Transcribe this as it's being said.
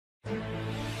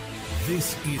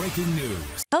This is breaking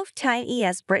news.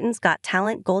 OFTIE's Britain's Got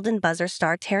Talent Golden Buzzer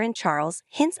star Taryn Charles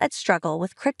hints at struggle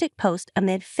with cryptic post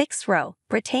amid fixed row.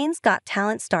 Britain's Got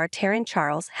Talent star Taryn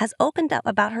Charles has opened up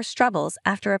about her struggles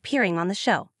after appearing on the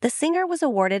show. The singer was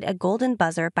awarded a Golden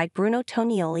Buzzer by Bruno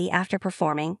Tonioli after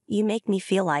performing You Make Me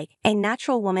Feel Like a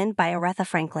Natural Woman by Aretha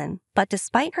Franklin. But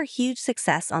despite her huge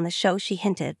success on the show, she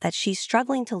hinted that she's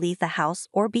struggling to leave the house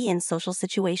or be in social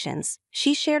situations.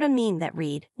 She shared a meme that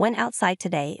read, "Went outside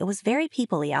today, it was very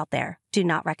peoply out there. Do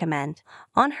not recommend."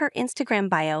 On her Instagram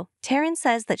bio, Taryn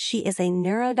says that she is a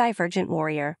neurodivergent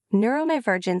warrior.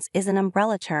 Neurodivergence is an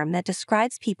umbrella term that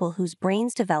describes people whose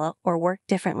brains develop or work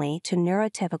differently to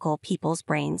neurotypical people's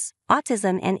brains.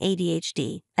 Autism and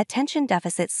ADHD, attention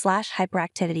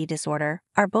deficit/hyperactivity disorder,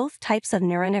 are both types of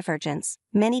neurodivergence.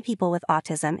 Many people with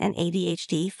autism and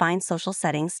ADHD find social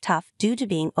settings tough due to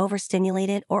being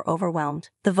overstimulated or overwhelmed.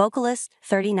 The vocalist,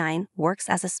 39, works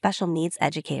as a special needs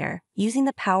educator, using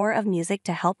the power of music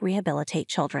to help rehabilitate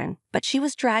children. But she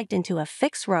was dragged into a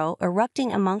fixed row,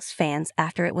 erupting amongst fans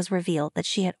after it was revealed that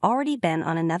she had already been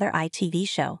on another ITV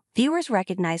show. Viewers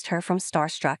recognized her from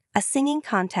Starstruck, a singing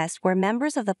contest where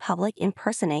members of the public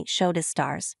impersonate showbiz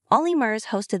stars. Ollie Murs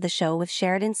hosted the show with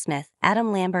Sheridan Smith,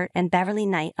 Adam Lambert, and Beverly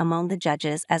Knight among the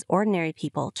judges as ordinary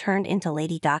people turned into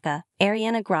Lady Gaga,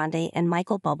 Ariana Grande, and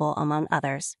Michael Bublé, among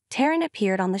others. Taryn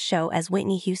appeared on the show as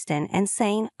Whitney Houston and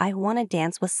sang I Wanna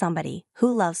Dance with Somebody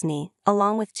Who Loves Me,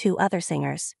 along with two other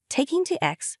singers. Taking to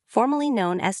X, formerly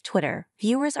known as Twitter,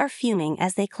 viewers are fuming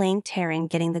as they claim Taryn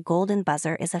getting the Golden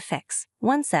Buzzer is a fix.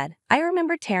 One said, "I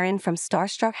remember Taryn from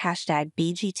Starstruck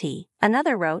 #BGT."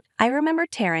 Another wrote, "I remember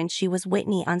Taryn, she was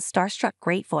Whitney on Starstruck,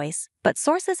 great voice." But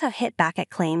sources have hit back at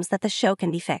claims that the show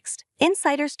can be fixed.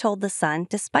 Insiders told The Sun,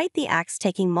 despite the acts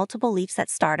taking multiple leaps at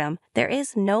stardom, there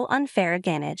is no unfair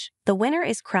advantage. The winner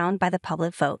is crowned by the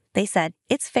public vote. They said,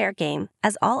 "It's fair game,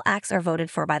 as all acts are voted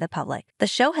for by the public." The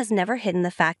show has never hidden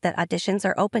the fact that auditions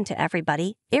are open to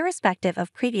everybody, irrespective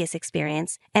of previous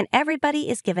experience, and everybody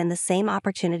is given the same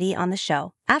opportunity on the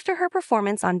show. After her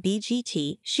performance on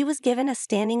BGT, she was given a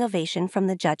standing ovation from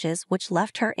the judges, which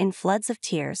left her in floods of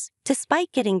tears.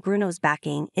 Despite getting Bruno's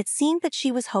backing, it seemed that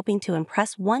she was hoping to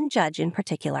impress one judge in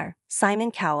particular,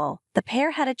 Simon Cowell. The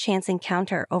pair had a chance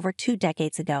encounter over 2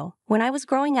 decades ago. "When I was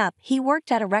growing up, he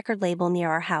worked at a record label near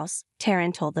our house,"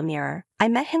 Taryn told the Mirror. "I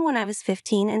met him when I was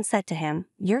 15 and said to him,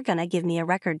 'You're gonna give me a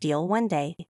record deal one day.'"